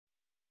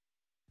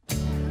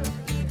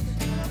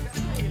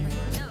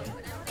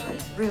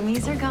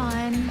Roomies are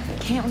gone.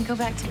 Can't we go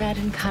back to bed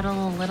and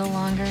cuddle a little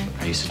longer?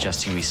 Are you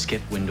suggesting we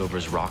skip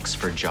Windover's Rocks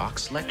for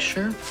Jocks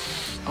lecture?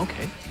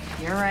 Okay.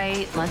 You're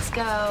right. Let's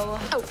go.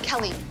 Oh,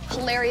 Kelly,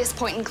 hilarious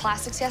point in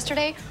classics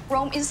yesterday.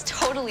 Rome is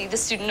totally the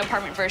student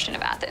apartment version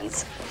of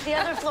Athens. The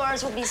other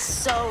floors will be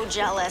so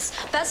jealous.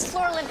 Best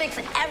Floorlympics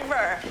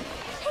ever.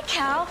 Hey,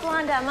 Cal,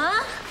 blonde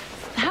Emma.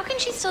 How can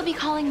she still be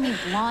calling me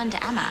blonde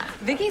Emma?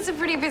 Vicky's a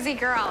pretty busy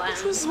girl.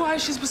 Which was why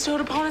she's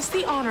bestowed upon us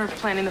the honor of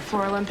planning the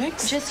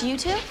Floorlympics. Just you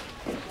two?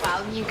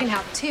 Well, you can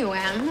help too,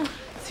 Em.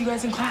 See you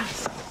guys in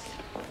class.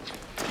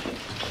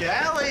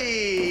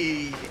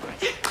 Kelly!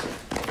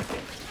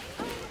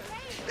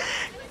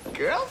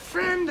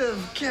 Girlfriend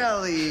of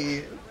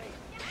Kelly.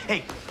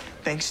 Hey,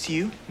 thanks to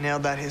you,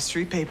 nailed that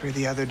history paper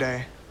the other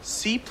day.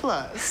 C+.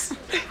 Thanks,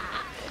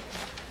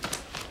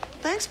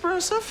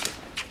 Broseph.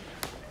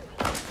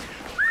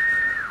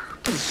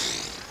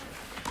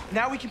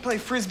 Now we can play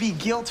Frisbee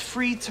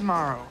guilt-free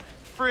tomorrow.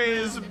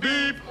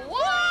 Frisbee!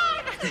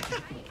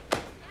 What?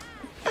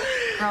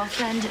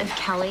 Girlfriend of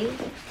Kelly?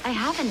 I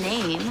have a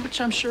name.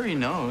 Which I'm sure he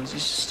knows.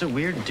 He's just a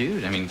weird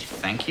dude. I mean,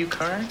 thank you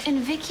card.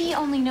 And Vicky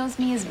only knows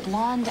me as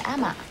blonde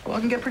Emma. Well, it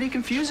can get pretty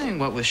confusing.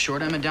 What with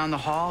short Emma down the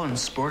hall and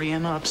sporty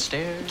Emma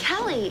upstairs.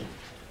 Kelly,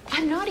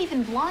 I'm not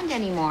even blonde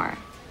anymore.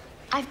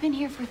 I've been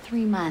here for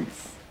 3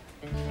 months.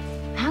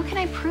 How can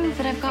I prove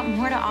that I've got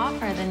more to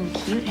offer than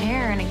cute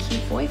hair and a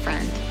cute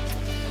boyfriend?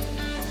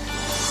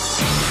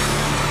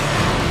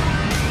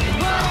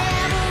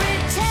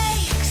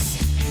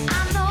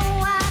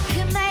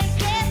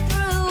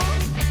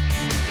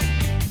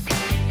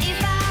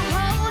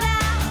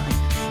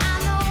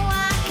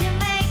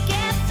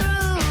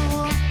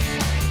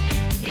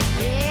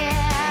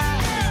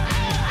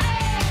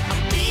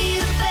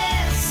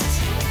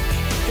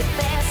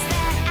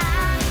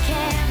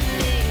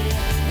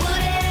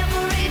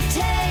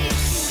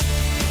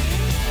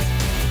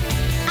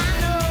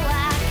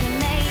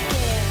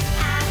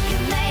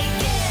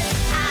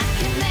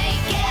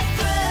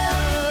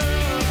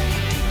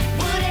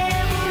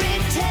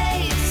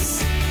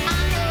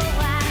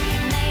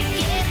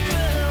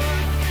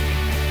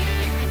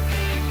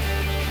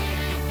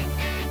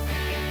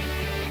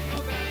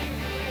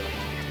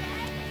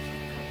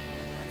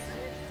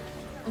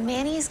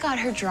 Manny's got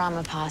her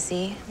drama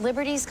posse.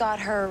 Liberty's got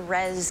her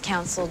res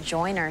council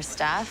joiner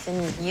stuff.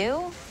 And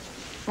you?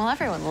 Well,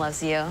 everyone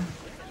loves you.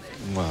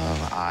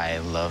 Well, I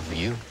love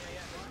you.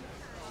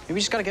 Maybe we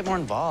just gotta get more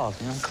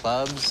involved, you know?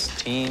 Clubs,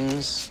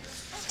 teams,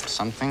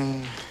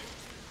 something.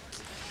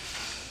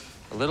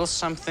 A little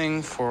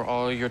something for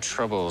all your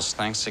troubles.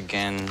 Thanks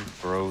again,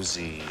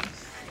 Rosie.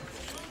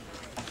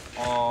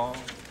 Aw.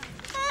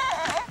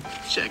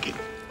 Check it.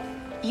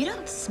 You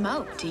don't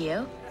smoke, do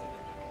you?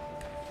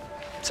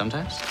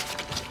 Sometimes.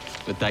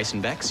 With Dyson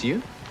Becks,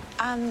 you?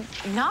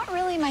 Not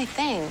really my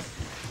thing.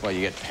 What, you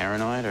get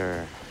paranoid,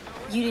 or?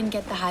 You didn't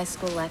get the high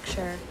school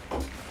lecture.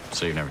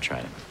 So you've never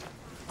tried it?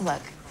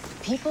 Look,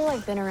 people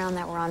I've been around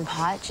that were on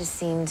pot just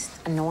seemed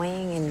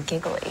annoying and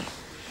giggly.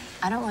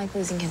 I don't like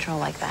losing control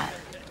like that.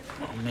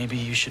 Well, maybe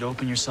you should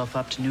open yourself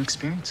up to new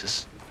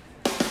experiences.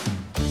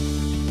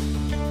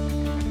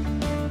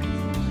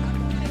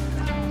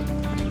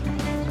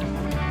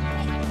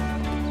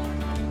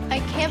 I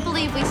can't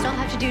believe we still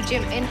have to do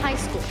gym in high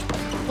school.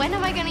 When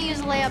am I gonna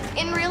use layups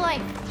in real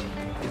life?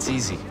 It's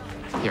easy.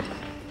 Here,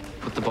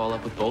 put the ball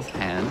up with both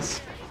hands,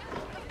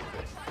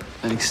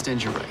 then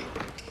extend your right.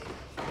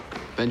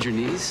 Bend your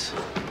knees,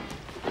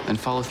 and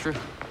follow through.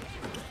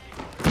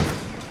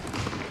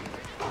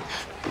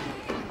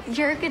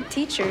 You're a good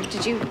teacher.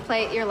 Did you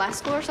play at your last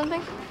school or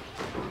something?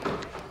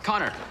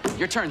 Connor,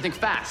 your turn. Think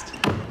fast.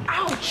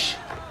 Ouch!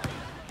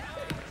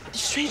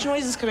 Strange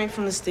noises coming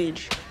from the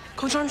stage.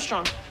 Coach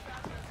Armstrong.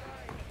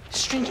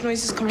 Strange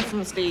noises coming from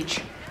the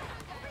stage.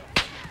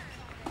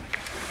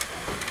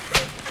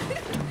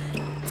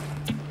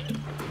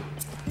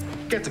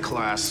 Get to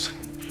class.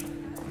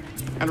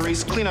 And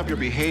Reese, clean up your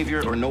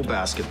behavior or no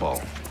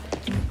basketball.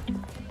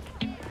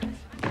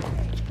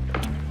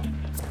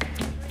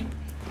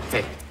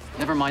 Hey,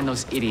 never mind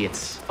those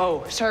idiots.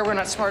 Oh, sorry we're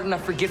not smart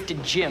enough for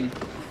gifted gym.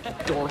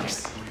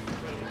 Dorks.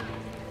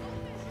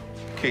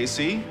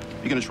 KC,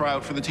 you gonna try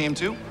out for the team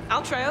too?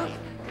 I'll try out.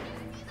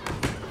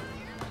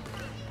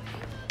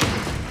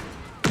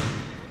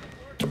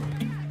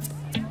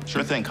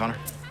 Sure thing, Connor.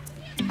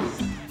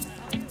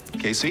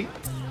 KC?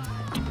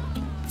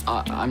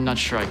 I'm not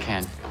sure I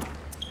can.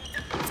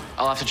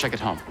 I'll have to check at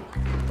home.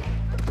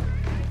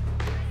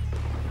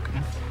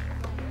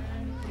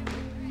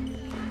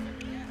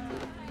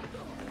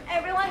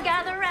 Everyone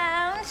gather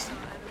around.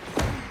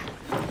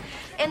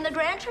 In the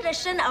grand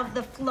tradition of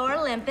the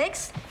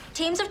Floorlympics,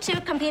 teams of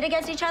 2 compete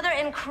against each other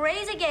in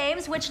crazy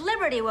games which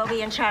Liberty will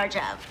be in charge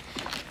of.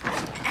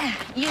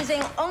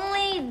 Using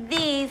only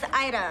these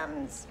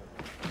items.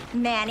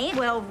 Manny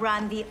will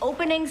run the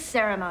opening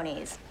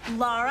ceremonies.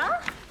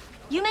 Laura,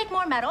 you make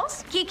more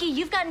medals. Kiki,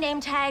 you've got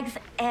name tags.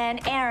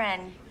 And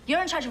Aaron,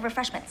 you're in charge of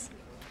refreshments.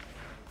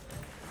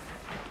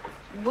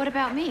 What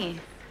about me?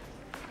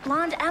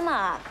 Blonde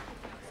Emma.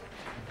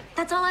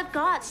 That's all I've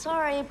got,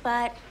 sorry,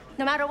 but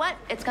No matter what,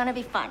 it's gonna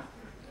be fun.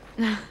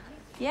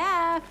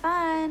 Yeah,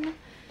 fun.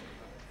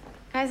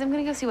 Guys, I'm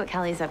gonna go see what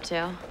Kelly's up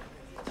to.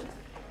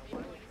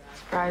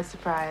 Surprise,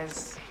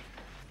 surprise.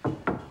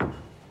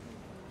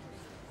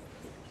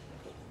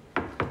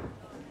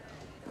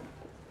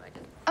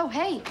 Oh,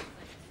 hey.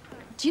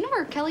 Do you know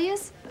where Kelly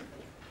is?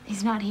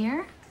 He's not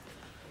here?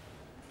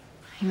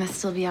 He must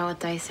still be out with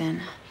Dyson.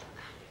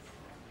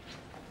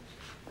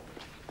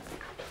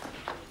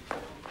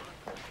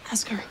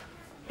 Ask her.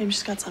 Maybe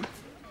she's got some.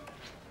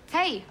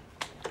 Hey.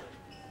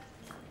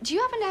 Do you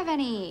happen to have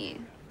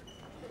any...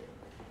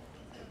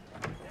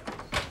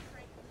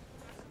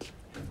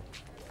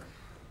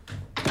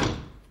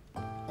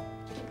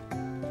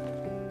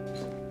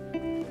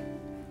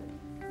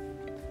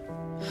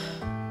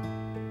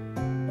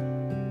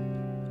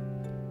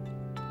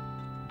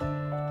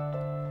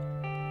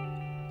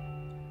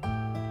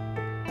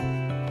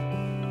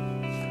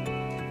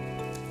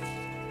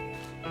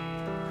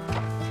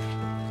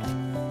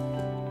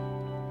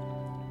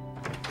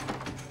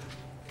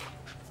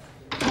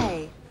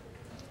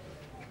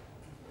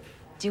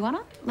 Do you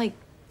wanna, like,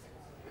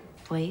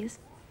 blaze?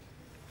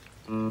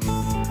 5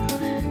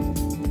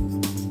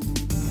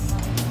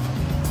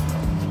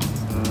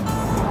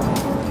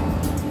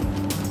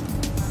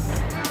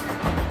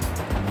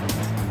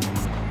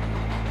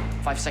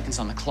 seconds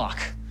on the clock.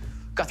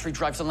 Guthrie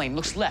drives the lane,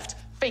 looks left,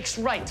 fakes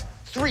right.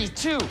 3,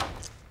 2.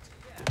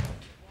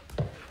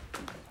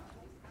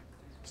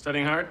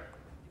 Studying hard?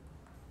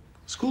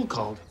 School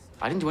called.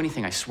 I didn't do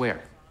anything, I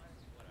swear.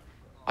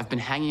 I've been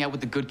hanging out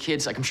with the good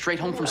kids. I come straight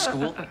home from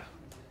school.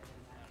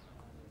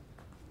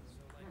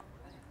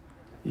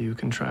 You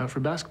can try out for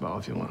basketball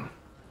if you want.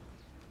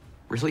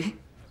 Really?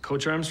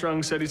 Coach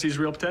Armstrong said he sees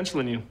real potential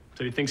in you.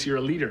 Said he thinks you're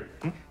a leader.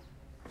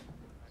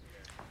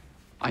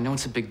 I know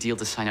it's a big deal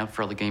to sign out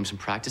for all the games and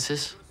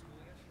practices,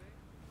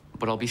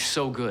 but I'll be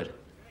so good.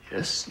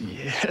 Yes,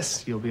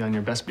 you'll be on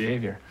your best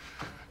behavior.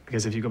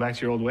 Because if you go back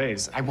to your old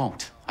ways... I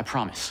won't, I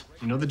promise.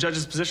 You know the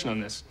judge's position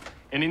on this.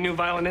 Any new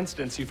violent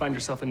incidents, you find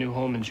yourself a new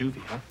home in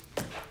juvie, huh?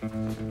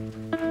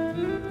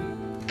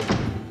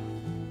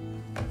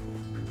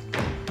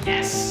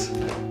 Yes!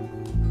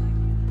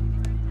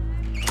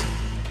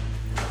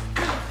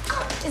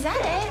 Is that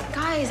it?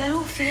 Guys, I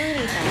don't feel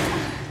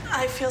anything.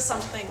 I feel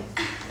something.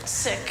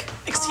 Sick.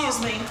 Excuse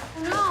me.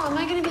 No, am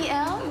I gonna be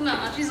ill?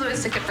 No, she's always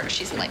sick at first.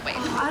 She's lightweight.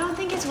 Oh, I don't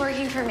think it's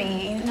working for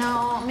me.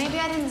 No, maybe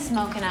I didn't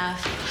smoke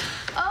enough.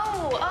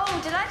 Oh,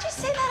 did I just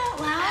say that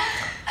out loud?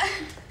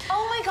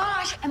 Oh my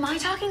gosh, am I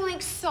talking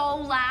like so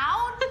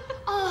loud?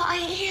 Oh, I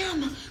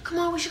am. Come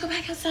on, we should go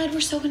back outside.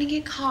 We're so gonna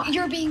get caught.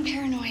 You're being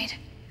paranoid.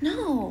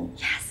 No.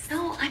 Yes.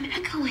 No, I'm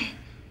echoing.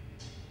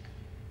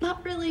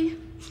 Not really.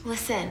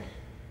 Listen.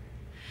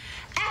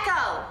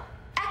 Echo!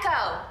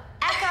 Echo!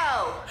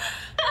 Echo!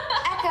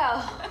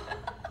 Echo!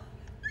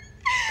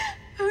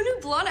 Who knew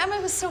blonde Emma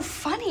was so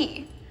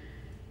funny?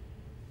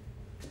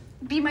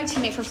 Be my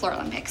teammate for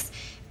Floorlympics.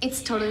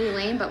 It's totally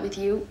lame, but with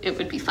you, it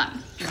would be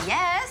fun.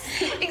 Yes!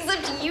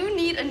 Except you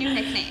need a new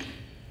nickname.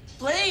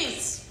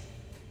 Blaze.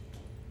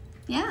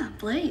 Yeah,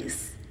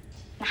 Blaze.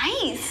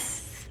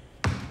 Nice!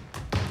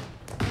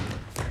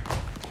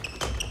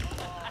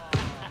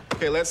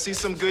 Okay, let's see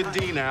some good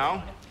D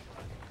now.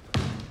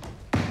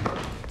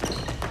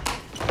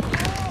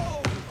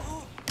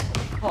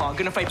 Oh,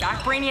 gonna fight back,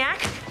 Brainiac?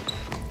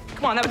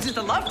 Come on, that was just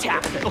a love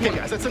tap. Okay,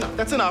 guys, that's enough.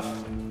 That's enough.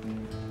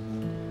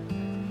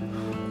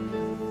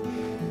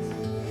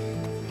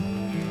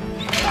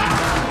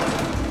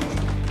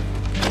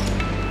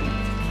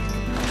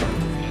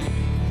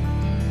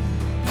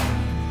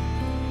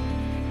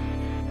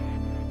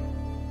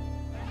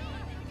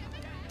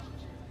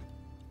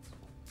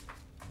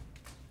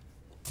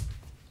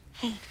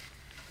 Hey.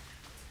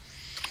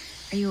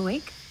 Are you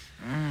awake?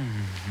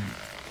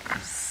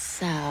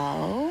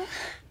 So,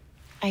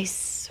 I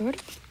sort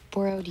of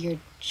borrowed your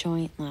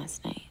joint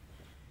last night.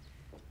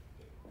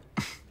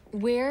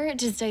 Where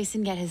does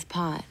Dyson get his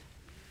pot?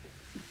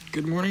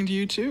 Good morning to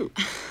you, too.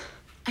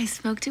 I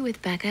smoked it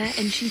with Becca,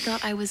 and she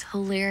thought I was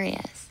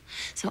hilarious.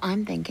 So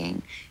I'm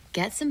thinking,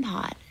 get some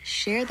pot,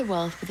 share the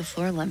wealth with the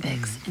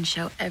Floorlympics, and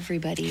show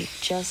everybody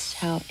just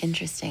how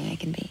interesting I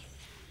can be.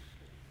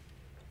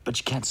 But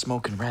you can't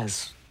smoke in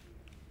res.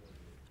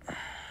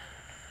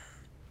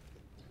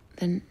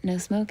 Then no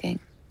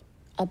smoking.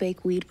 I'll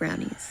bake weed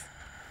brownies.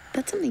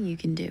 That's something you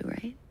can do,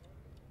 right?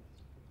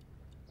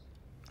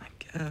 I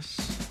guess.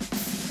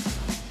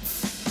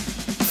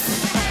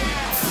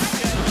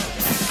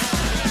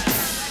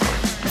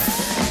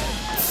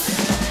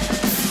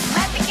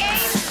 Let the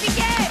games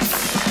begin!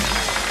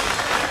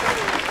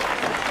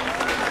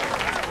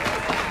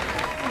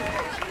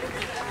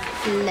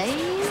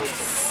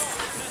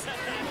 Blaze.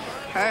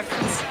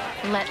 Perfect.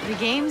 Let the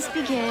games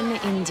begin,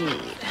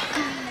 indeed.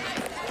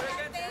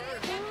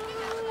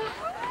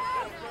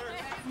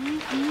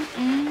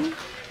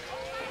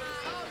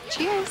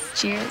 Cheers.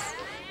 Cheers.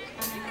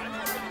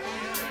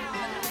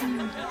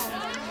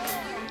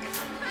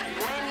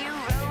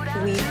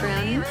 Weed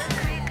brownies?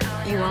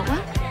 You want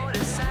one?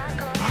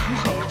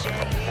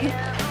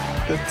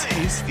 The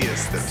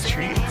tastiest of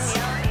treats.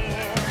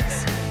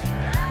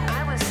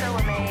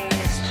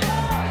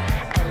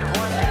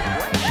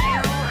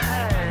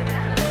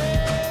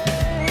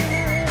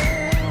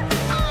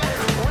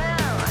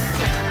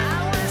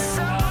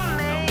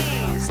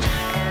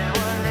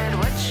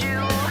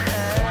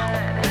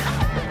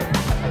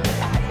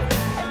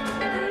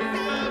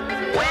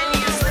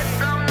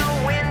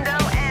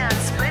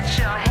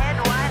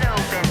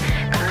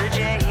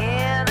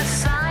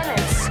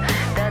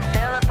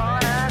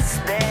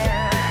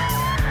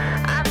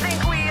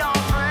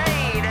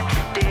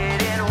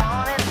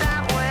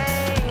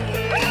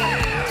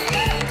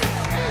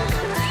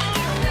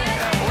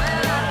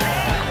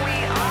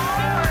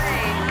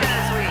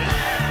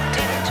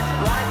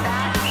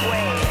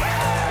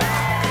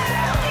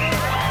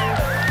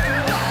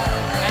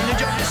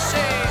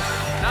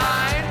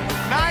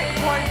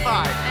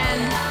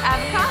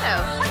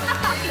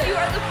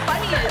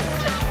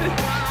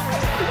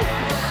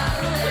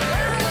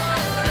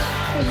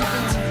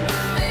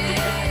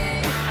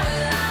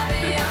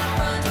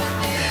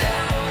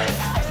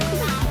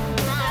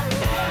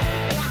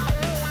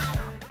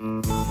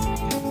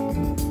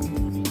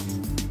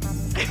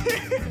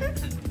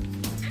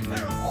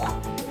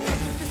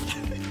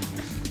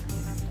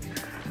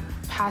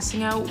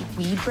 Passing out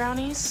weed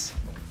brownies?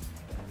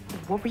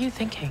 What were you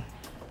thinking?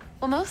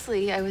 Well,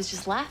 mostly I was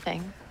just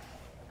laughing.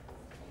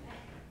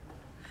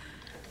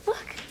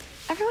 Look,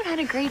 everyone had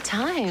a great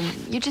time.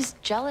 You're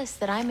just jealous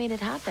that I made it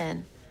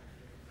happen.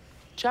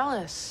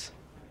 Jealous?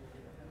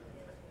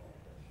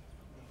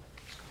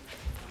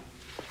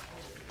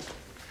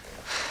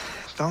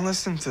 Don't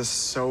listen to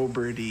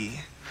Sober D.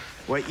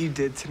 What you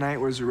did tonight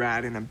was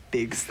rad in a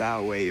big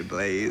style way,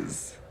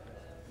 Blaze.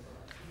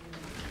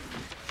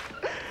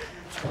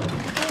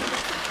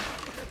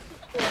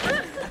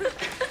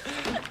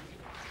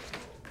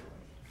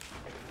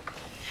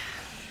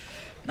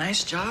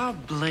 Nice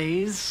job,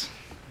 Blaze.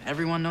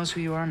 Everyone knows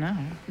who you are now.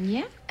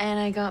 Yeah, and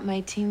I got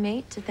my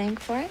teammate to thank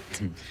for it.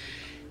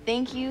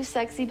 Thank you,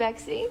 Sexy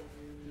Bexy.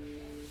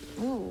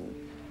 Ooh,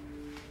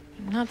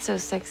 not so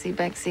sexy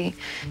Bexy.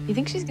 You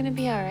think she's gonna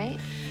be all right?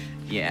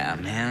 Yeah,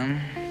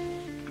 man.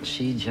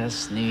 She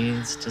just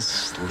needs to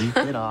sleep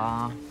it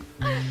off.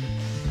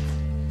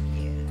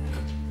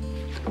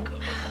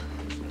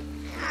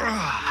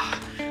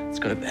 Let's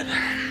go to bed.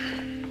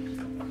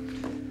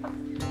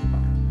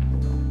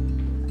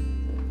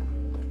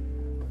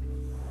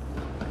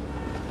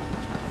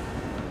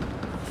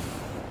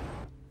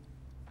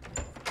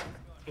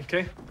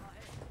 Okay.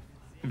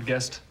 You've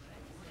guessed.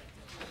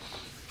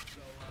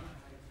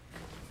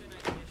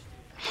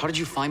 How did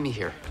you find me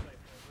here?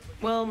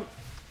 Well,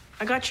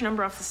 I got your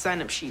number off the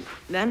sign-up sheet.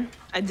 Then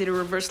I did a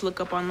reverse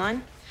lookup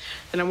online.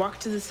 Then I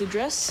walked to this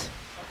address.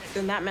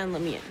 Then that man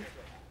let me in.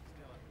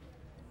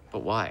 But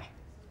why?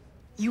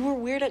 You were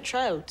weird at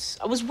tryouts.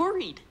 I was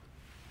worried.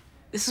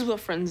 This is what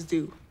friends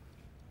do.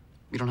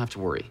 We don't have to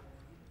worry.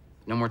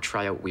 No more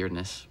tryout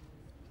weirdness.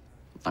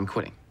 I'm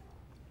quitting.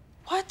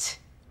 What?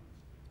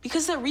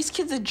 Because that Reese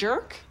kid's a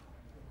jerk?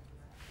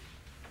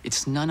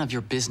 It's none of your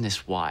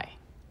business why.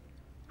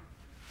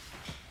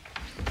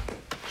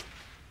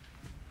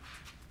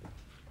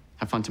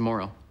 Have fun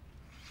tomorrow.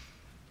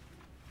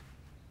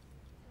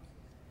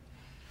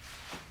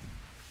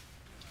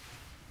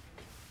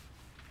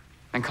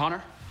 And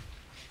Connor,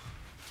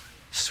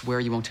 swear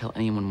you won't tell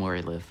anyone where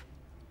I live.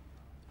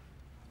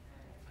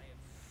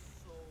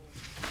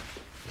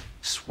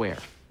 Swear.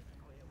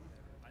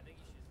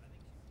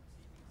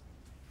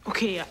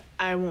 Okay,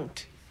 I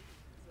won't.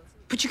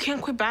 But you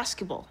can't quit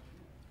basketball.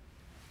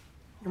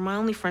 You're my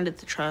only friend at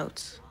the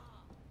tryouts.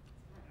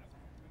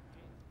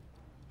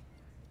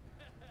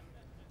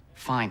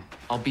 Fine,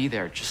 I'll be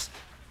there. Just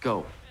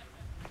go.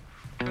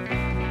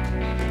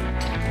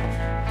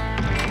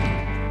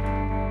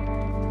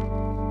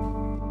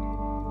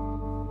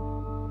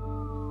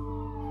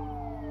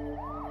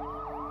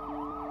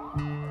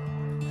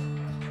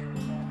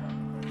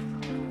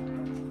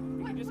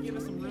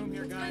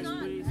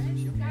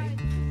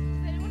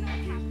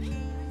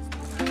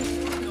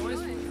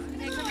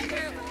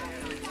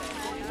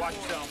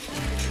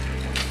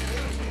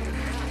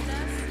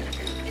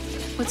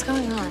 What's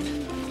going on?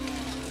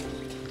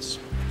 It's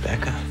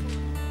Becca.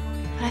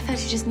 But I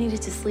thought you just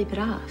needed to sleep it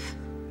off.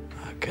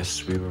 I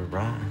guess we were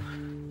wrong.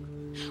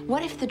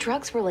 What if the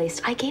drugs were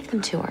laced? I gave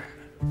them to her.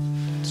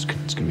 It's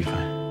gonna be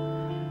fine.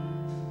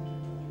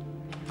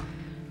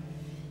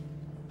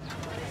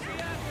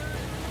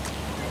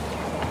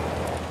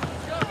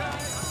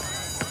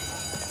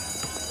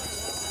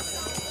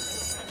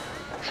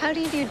 How do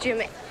you do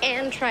gym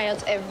and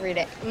tryouts every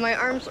day? My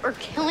arms are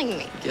killing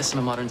me. Guess I'm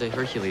a modern-day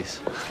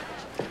Hercules.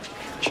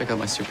 Check out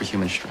my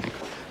superhuman strength.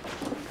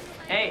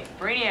 Hey,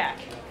 Brainiac.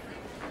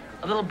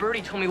 A little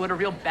birdie told me what a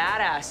real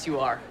badass you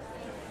are.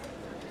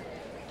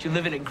 Do you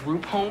live in a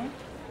group home?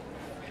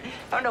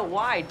 Found out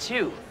why,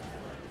 too.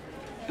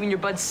 You and your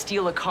buds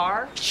steal a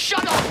car?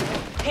 Shut up!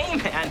 Hey,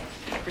 man.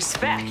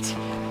 Respect.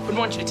 Wouldn't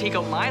want you to take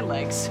out my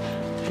legs.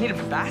 I need them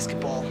for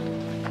basketball.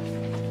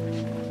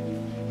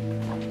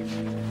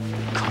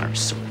 Connor's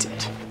so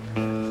dead.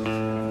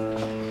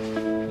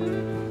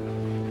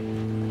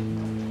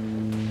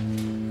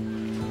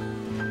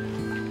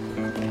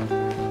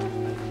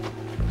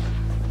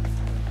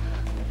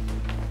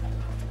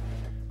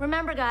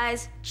 remember,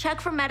 guys, check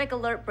for medic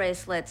alert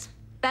bracelets.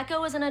 Becca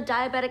was in a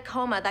diabetic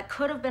coma that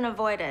could have been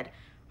avoided.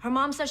 Her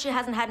mom says she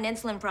hasn't had an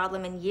insulin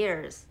problem in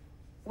years.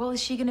 Well,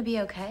 is she gonna be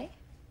okay?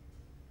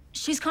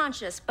 She's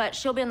conscious, but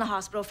she'll be in the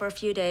hospital for a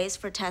few days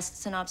for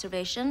tests and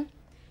observation.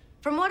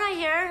 From what I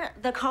hear,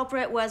 the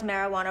culprit was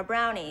marijuana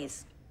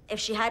brownies. If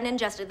she hadn't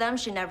ingested them,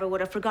 she never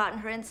would have forgotten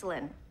her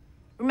insulin.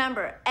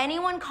 Remember,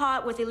 anyone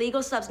caught with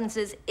illegal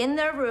substances in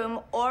their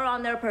room or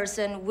on their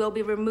person will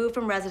be removed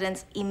from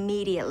residence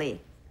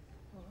immediately.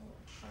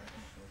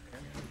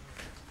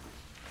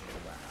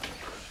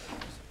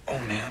 Oh,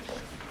 man.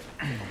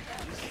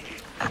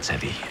 That's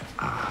heavy.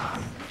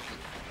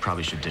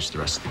 Probably should ditch the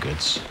rest of the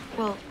goods.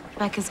 Well,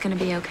 Becca's gonna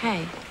be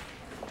okay.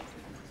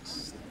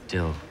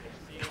 Still,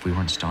 if we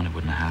weren't stoned, it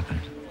wouldn't have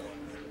happened.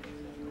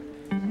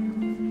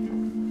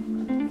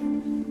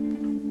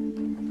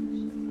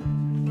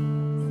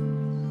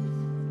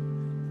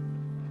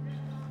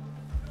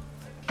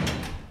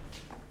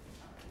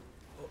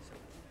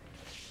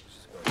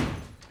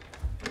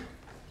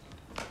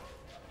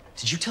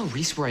 Did you tell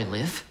Reese where I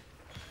live?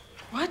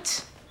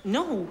 What?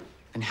 No.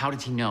 And how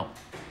did he know?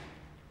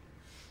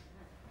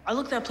 I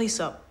looked that place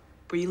up.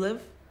 Where you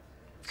live?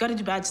 You've got to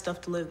do bad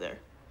stuff to live there.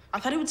 I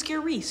thought it would scare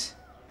Reese.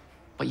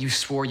 But you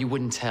swore you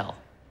wouldn't tell.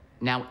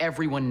 Now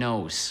everyone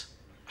knows.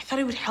 I thought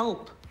it would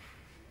help.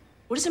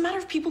 What does it matter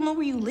if people know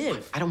where you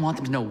live? I don't want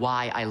them to know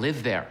why I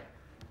live there.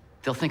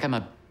 They'll think I'm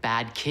a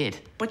bad kid.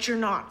 But you're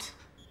not.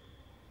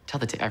 Tell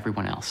that to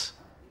everyone else.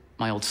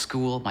 My old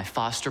school, my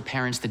foster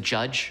parents, the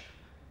judge.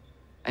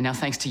 And now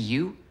thanks to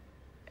you,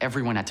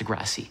 everyone at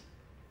Degrassi.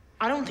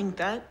 I don't think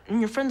that, and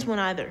your friends won't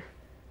either.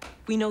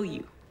 We know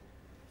you.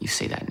 You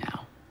say that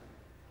now.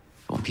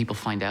 But when people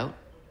find out,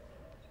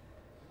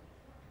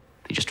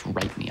 they just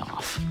write me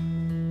off.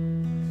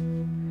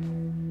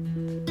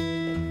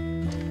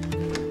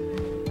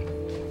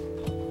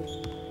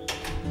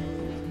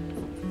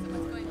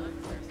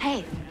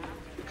 Hey,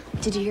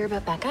 did you hear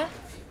about Becca?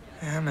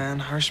 Yeah, man,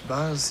 harsh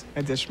buzz.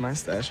 I ditched my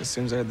stash as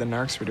soon as I heard the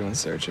narcs were doing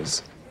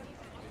searches.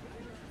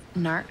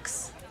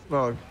 Narcs?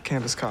 Well,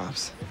 campus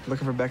cops.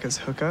 Looking for Becca's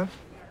hookup.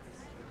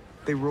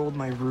 They rolled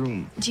my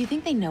room. Do you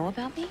think they know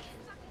about me?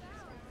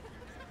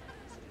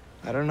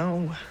 I don't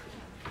know.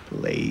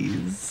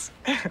 Blaze.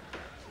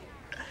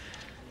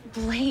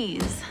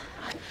 Blaze.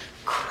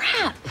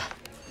 Crap.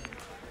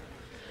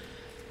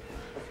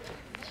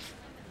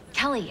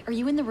 Kelly, are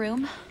you in the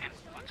room?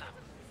 What's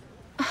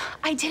up?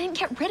 I didn't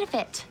get rid of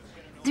it.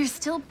 There's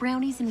still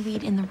brownies and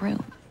weed in the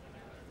room.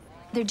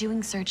 They're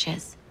doing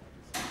searches.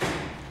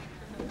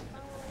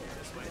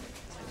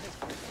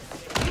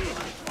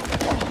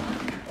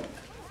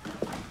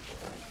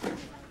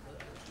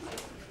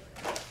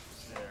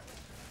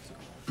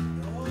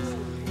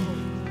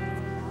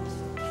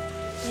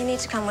 You need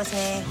to come with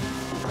me.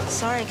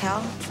 Sorry,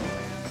 Cal.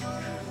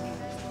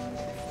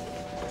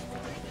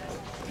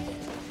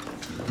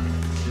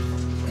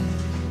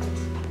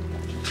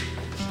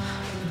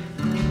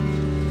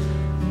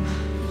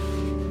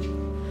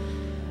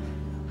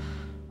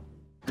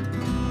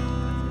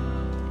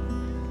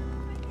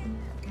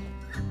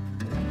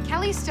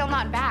 Kelly's still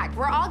not back.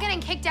 We're all getting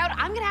kicked out.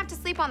 I'm gonna have to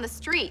sleep on the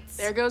streets.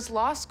 There goes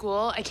law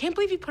school. I can't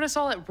believe you put us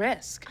all at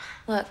risk.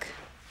 Look,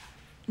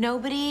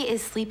 nobody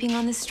is sleeping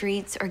on the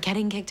streets or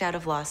getting kicked out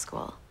of law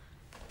school.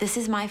 This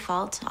is my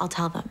fault. I'll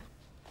tell them.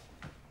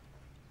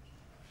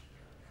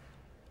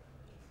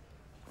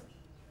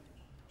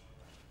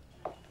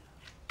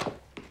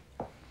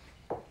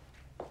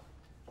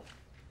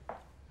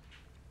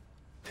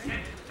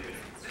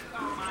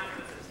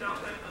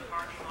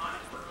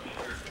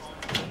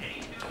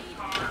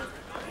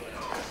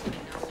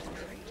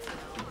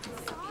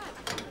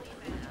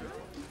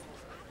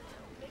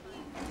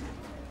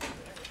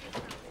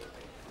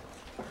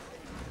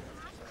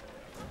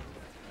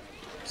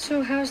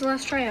 So how's the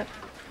last tryout?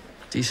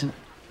 Decent.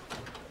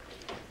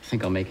 I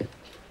think I'll make it.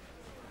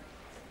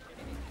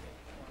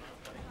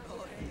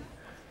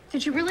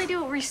 Did you really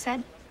do what Reese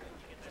said?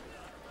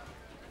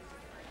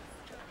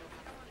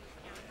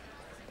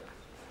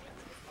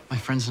 My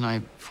friends and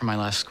I, from my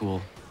last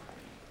school,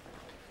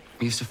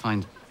 we used to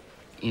find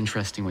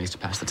interesting ways to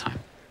pass the time.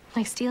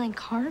 Like stealing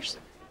cars?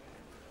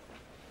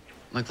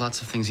 Like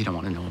lots of things you don't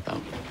want to know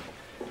about.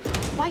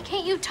 Why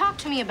can't you talk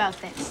to me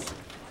about this?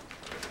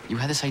 You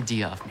had this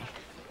idea of me,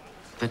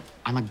 that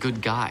I'm a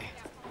good guy.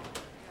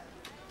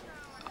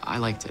 I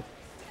liked it.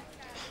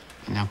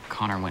 And now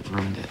Connor went and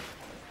ruined it.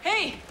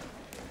 Hey!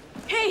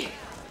 Hey!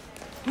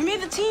 We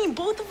made the team,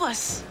 both of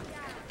us.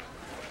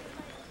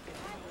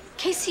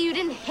 Casey, you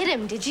didn't hit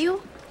him, did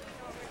you?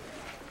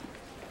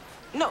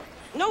 No.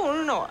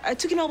 I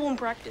took an elbow in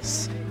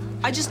practice.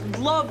 I just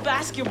love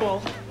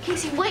basketball.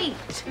 Casey,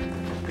 wait.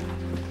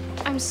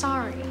 I'm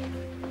sorry.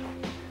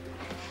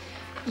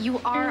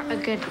 You are a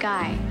good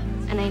guy,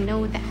 and I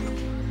know that.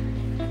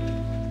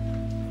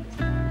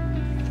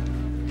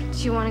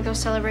 Do you want to go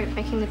celebrate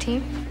making the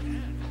team?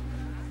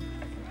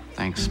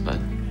 Thanks, but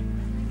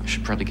I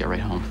should probably get right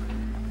home.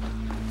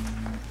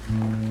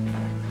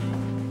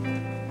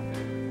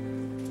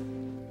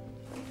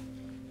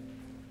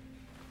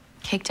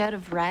 Kicked out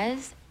of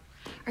res?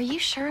 Are you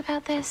sure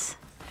about this?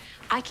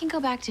 I can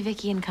go back to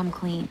Vicky and come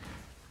clean.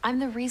 I'm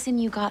the reason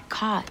you got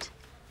caught.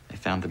 They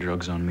found the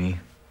drugs on me.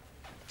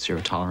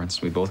 Zero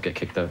tolerance. We both get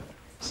kicked out.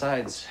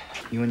 Besides,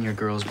 you and your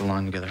girls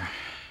belong together.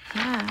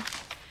 Yeah.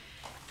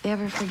 If they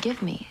ever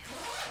forgive me.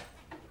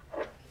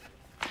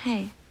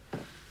 Hey.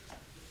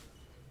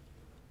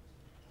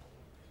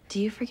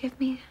 Do you forgive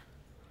me?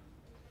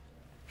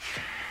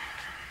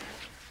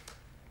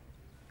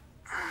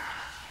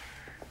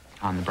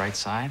 On the bright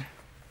side,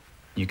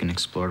 you can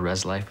explore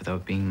res life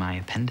without being my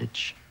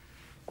appendage.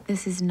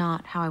 This is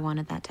not how I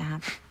wanted that to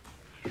happen.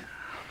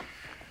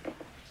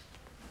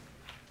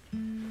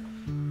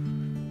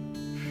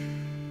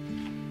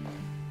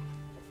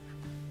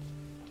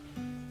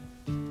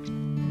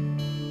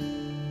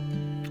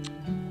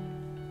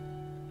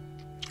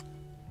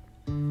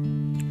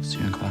 See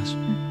you in class.